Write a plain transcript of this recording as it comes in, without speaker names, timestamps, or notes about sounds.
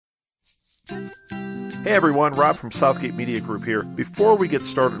Hey everyone, Rob from Southgate Media Group here. Before we get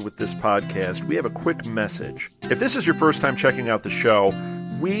started with this podcast, we have a quick message. If this is your first time checking out the show,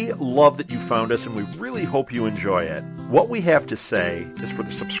 we love that you found us and we really hope you enjoy it. What we have to say is for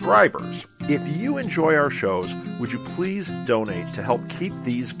the subscribers. If you enjoy our shows, would you please donate to help keep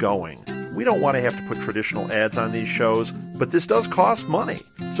these going? We don't want to have to put traditional ads on these shows, but this does cost money.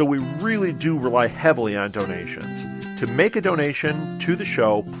 So we really do rely heavily on donations. To make a donation to the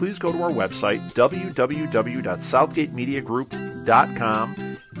show, please go to our website,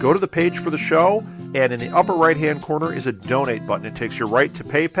 www.southgatemediagroup.com. Go to the page for the show, and in the upper right-hand corner is a donate button. It takes you right to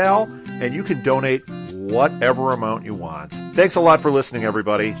PayPal, and you can donate whatever amount you want. Thanks a lot for listening,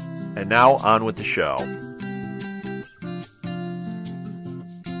 everybody. And now, on with the show.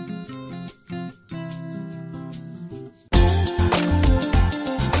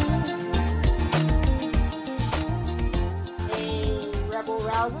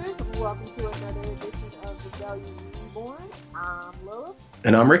 Welcome to another edition of Rebellion Reborn. I'm Lilith.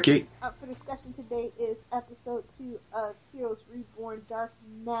 And I'm Ricky. Up for discussion today is episode 2 of Heroes Reborn Dark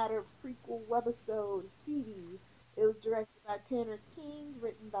Matter prequel webisode, Phoebe. It was directed by Tanner King,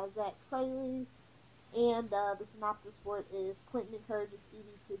 written by Zach Crayley, and the synopsis for it is Quentin encourages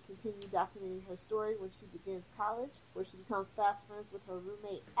Phoebe to continue documenting her story when she begins college, where she becomes fast friends with her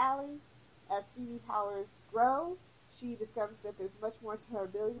roommate Allie. As Phoebe powers grow, she discovers that there's much more to her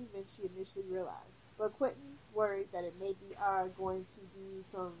ability than she initially realized. But Quentin's worried that it may be going to do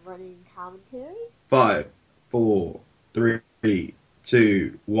some running commentary. 5, 4, 3,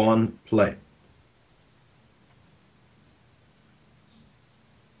 2, 1, play.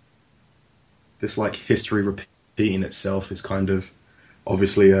 This, history repeating itself is kind of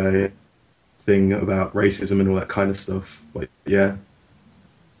obviously a thing about racism and all that kind of stuff. But, yeah.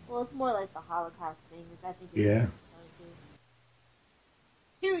 Well, it's more like the Holocaust thing. I think. Yeah.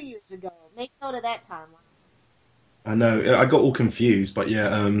 2 years ago. Make note of that timeline. I know. I got all confused, but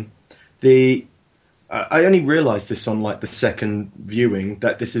yeah. I only realised this on the second viewing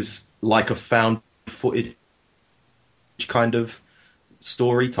that this is like a found footage kind of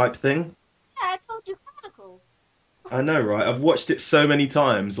story type thing. Yeah, I told you, Chronicle. I know, right? I've watched it so many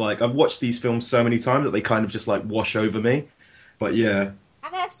times. I've watched these films so many times that they kind of just wash over me. But yeah.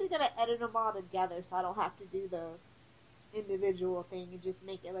 I'm actually gonna edit them all together, so I don't have to do the individual thing and just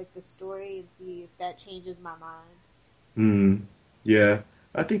make it like the story and see if that changes my mind. Yeah.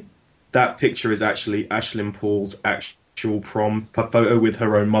 I think that picture is actually Ashlyn Paul's actual prom photo with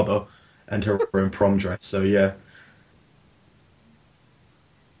her own mother and her own prom dress. So yeah.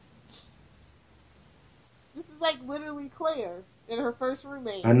 This is literally Claire and her first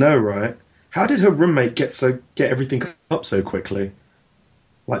roommate. I know, right? How did her roommate get everything up so quickly?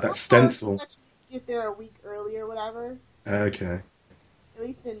 That stencil. Get there a week early or whatever. Okay. At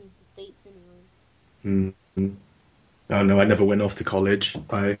least in the States, anyway. Oh no, I never went off to college.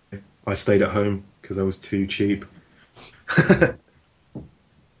 I stayed at home because I was too cheap.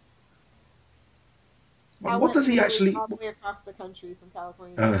 What does he actually? All the way across the country from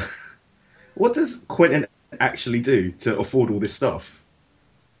California. What does Quentin actually do to afford all this stuff?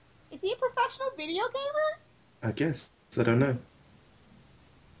 Is he a professional video gamer? I guess. I don't know.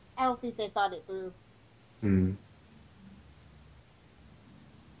 I don't think they thought it through.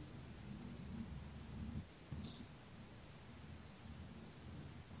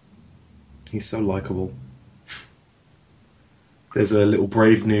 He's so likable. There's a little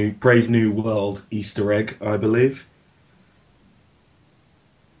Brave New World Easter egg, I believe.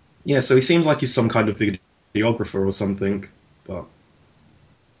 Yeah, so he seems like he's some kind of videographer or something, but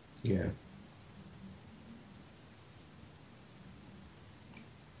yeah.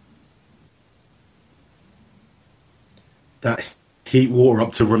 That heat water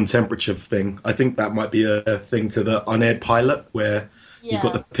up to room temperature thing, I think that might be a thing to the unaired pilot where you've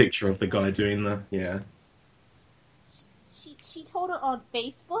got the picture of the guy doing the, yeah. She told her on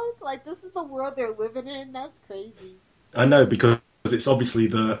Facebook? This is the world they're living in? That's crazy. I know, because it's obviously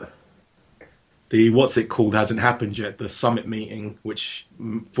the what's it called hasn't happened yet, the summit meeting, which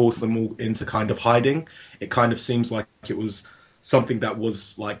forced them all into kind of hiding. It kind of seems like it was something that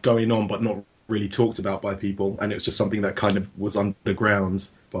was going on but not really talked about by people, and it was just something that kind of was underground,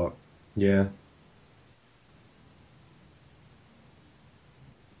 but yeah.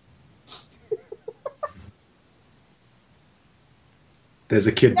 There's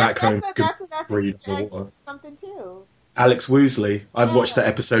a kid back home who can breathe the water. Something too. Alex Woosley. I've watched that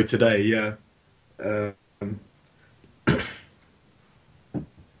episode today, yeah. Do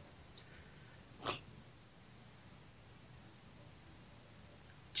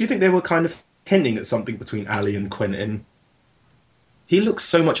you think they were kind of hinting at something between Ali and Quentin? He looks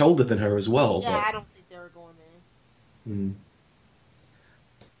so much older than her as well. Yeah, but... I don't think they were going there. Mm.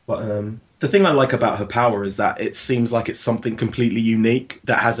 But the thing I like about her power is that it seems like it's something completely unique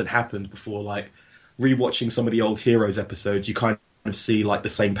that hasn't happened before. Like, rewatching some of the old Heroes episodes, you kind of see like the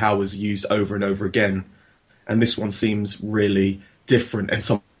same powers used over and over again. And this one seems really different and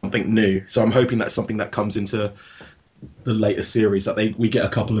something new. So I'm hoping that's something that comes into the later series, that we get a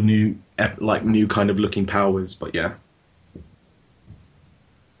couple of new kind of looking powers. But yeah.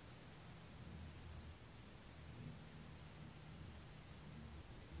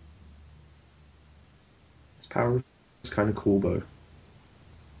 Power was kind of cool though,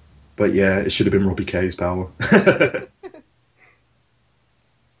 but yeah, it should have been Robbie K's power.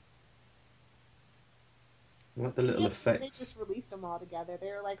 What the little effects? They just released them all together.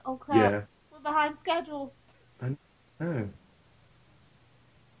 They were like, "Oh crap, yeah, we're behind schedule." I know.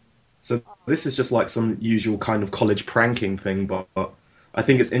 So this is just like some usual kind of college pranking thing, but I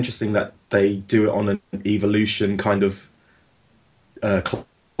think it's interesting that they do it on an evolution kind of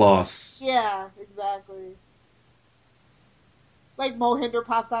class. Yeah, exactly. Like Mohinder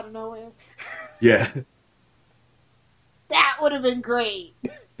pops out of nowhere. Yeah. That would have been great.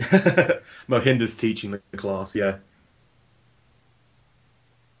 Mohinder's teaching the class, yeah.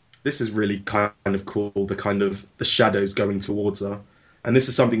 This is really kind of cool, the shadows going towards her. And this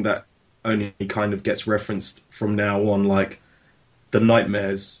is something that only kind of gets referenced from now on, like the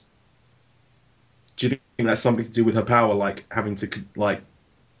nightmares. Do you think that's something to do with her power, like having to, like,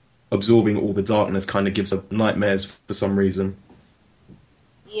 absorbing all the darkness kind of gives her nightmares for some reason?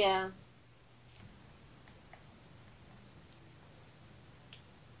 Yeah.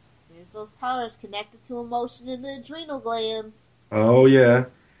 There's those powers connected to emotion in the adrenal glands. Oh yeah,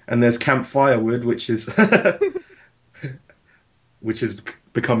 and there's Camp Firewood, which is which is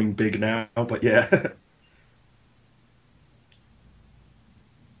becoming big now. But yeah,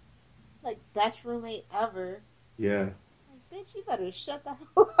 like best roommate ever. Yeah. Like, bitch, you better shut the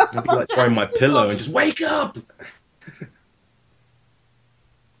hell up. I'd be like throwing my pillow and just wake up.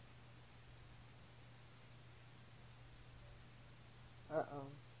 Uh-oh.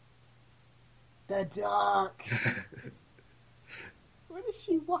 The dark. What is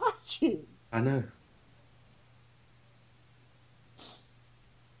she watching? I know.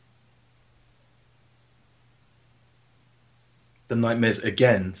 The nightmares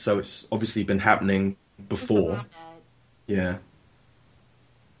again, so it's obviously been happening before. Yeah.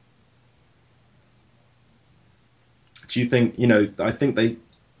 Do you think, I think they...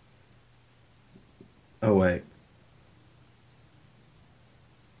 Oh, wait.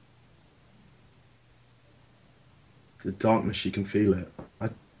 The darkness, she can feel it. I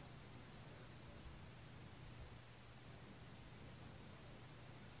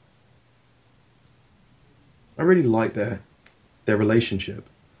really like their relationship.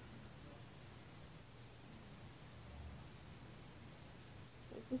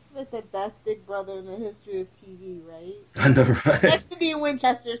 This is like the best Big Brother in the history of TV, right? I know, right? Next to me in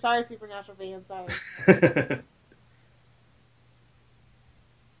Winchester. Sorry, Supernatural fans. Sorry.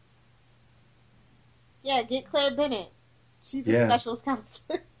 Yeah, get Claire Bennett. She's a specialist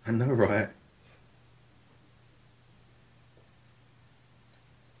counselor. I know, right?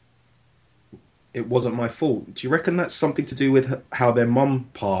 It wasn't my fault. Do you reckon that's something to do with how their mum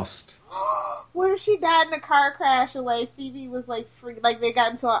passed? What if she died in a car crash and like Phoebe was like free, like they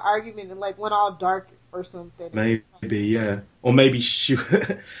got into an argument and like went all dark or something? Maybe, yeah. Or maybe she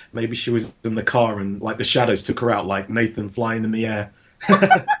was in the car and like the shadows took her out, like Nathan flying in the air.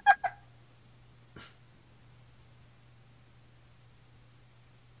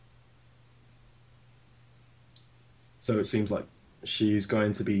 So it seems like she's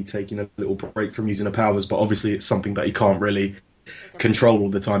going to be taking a little break from using her powers, but obviously it's something that you can't really control all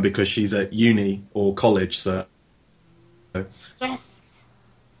the time because she's at uni or college, so... Stress.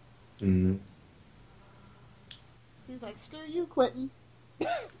 Mm. She's like, screw you, Quentin.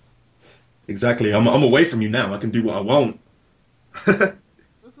 Exactly. I'm away from you now. I can do what I want.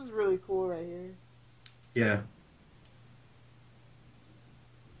 This is really cool right here. Yeah.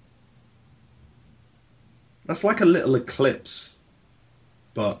 That's like a little eclipse,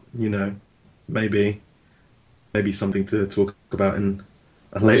 but maybe something to talk about in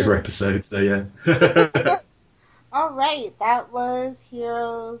a later episode. So yeah. All right, that was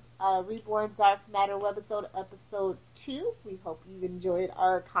Heroes Reborn Dark Matter webisode episode 2. We hope you enjoyed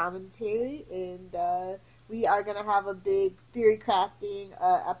our commentary, and we are gonna have a big theory crafting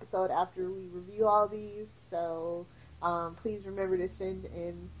episode after we review all these. So. Please remember to send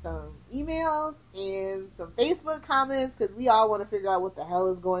in some emails and some Facebook comments because we all want to figure out what the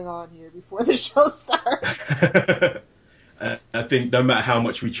hell is going on here before the show starts. I think no matter how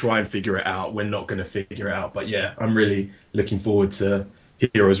much we try and figure it out, we're not going to figure it out. But yeah, I'm really looking forward to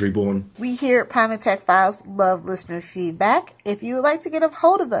Heroes Reborn. We here at Primatech Files love listener feedback. If you would like to get a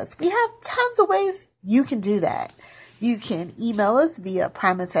hold of us, we have tons of ways you can do that. You can email us via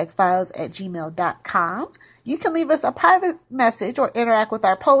primatechfiles@gmail.com. You can leave us a private message or interact with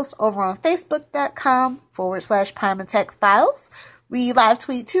our posts over on facebook.com/Primatech Files. We live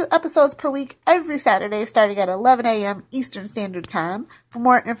tweet 2 episodes per week every Saturday starting at 11 a.m. Eastern Standard Time. For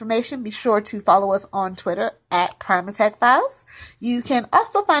more information, be sure to follow us on Twitter at Primatech Files. You can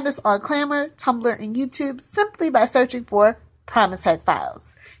also find us on Clamor, Tumblr, and YouTube simply by searching for Primatech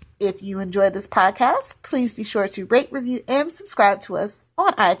Files. If you enjoy this podcast, please be sure to rate, review, and subscribe to us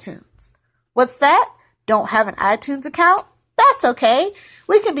on iTunes. What's that? Don't have an iTunes account? That's okay.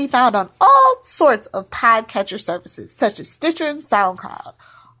 We can be found on all sorts of podcatcher services, such as Stitcher and SoundCloud.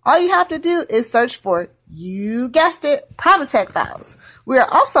 All you have to do is search for, you guessed it, Primatech Files. We are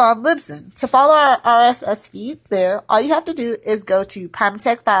also on Libsyn. To follow our RSS feed there, all you have to do is go to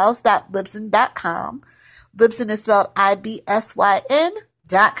primatechfiles.libsyn.com. Libsyn is spelled IBSYN.com.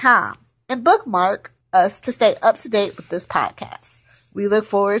 And bookmark us to stay up to date with this podcast. We look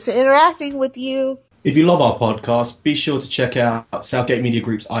forward to interacting with you. If you love our podcast, be sure to check out Southgate Media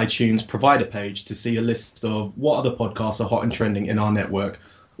Group's iTunes provider page to see a list of what other podcasts are hot and trending in our network.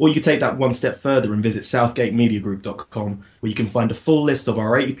 Or you can take that one step further and visit southgatemediagroup.com, where you can find a full list of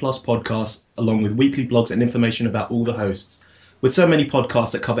our 80-plus podcasts, along with weekly blogs and information about all the hosts. With so many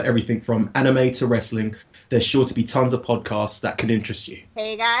podcasts that cover everything from anime to wrestling, there's sure to be tons of podcasts that could interest you.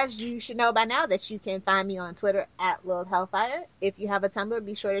 Hey guys, you should know by now that you can find me on Twitter at Lilith Hellfire. If you have a Tumblr,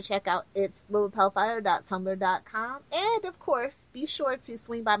 be sure to check out it's lilithhellfire.tumblr.com. And of course, be sure to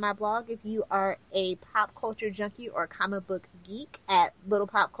swing by my blog if you are a pop culture junkie or comic book geek at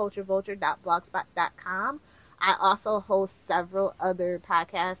littlepopculturevulture.blogspot.com. I also host several other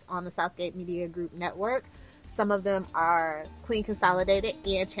podcasts on the Southgate Media Group network. Some of them are Queen Consolidated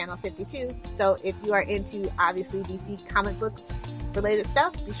and Channel 52. So if you are into, obviously, DC comic book related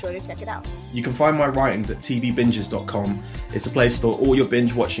stuff, be sure to check it out. You can find my writings at tvbinges.com. It's a place for all your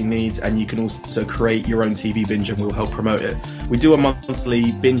binge watching needs, and you can also create your own TV binge and we'll help promote it. We do a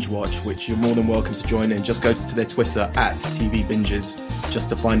monthly binge watch, which you're more than welcome to join in. Just go to their Twitter at tvbinges just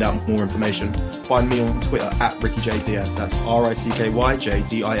to find out more information. Find me on Twitter at RickyJDiaz. That's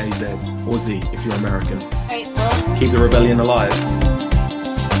RICKYJDIAZ, or Z if you're American. All right, well, keep the rebellion alive.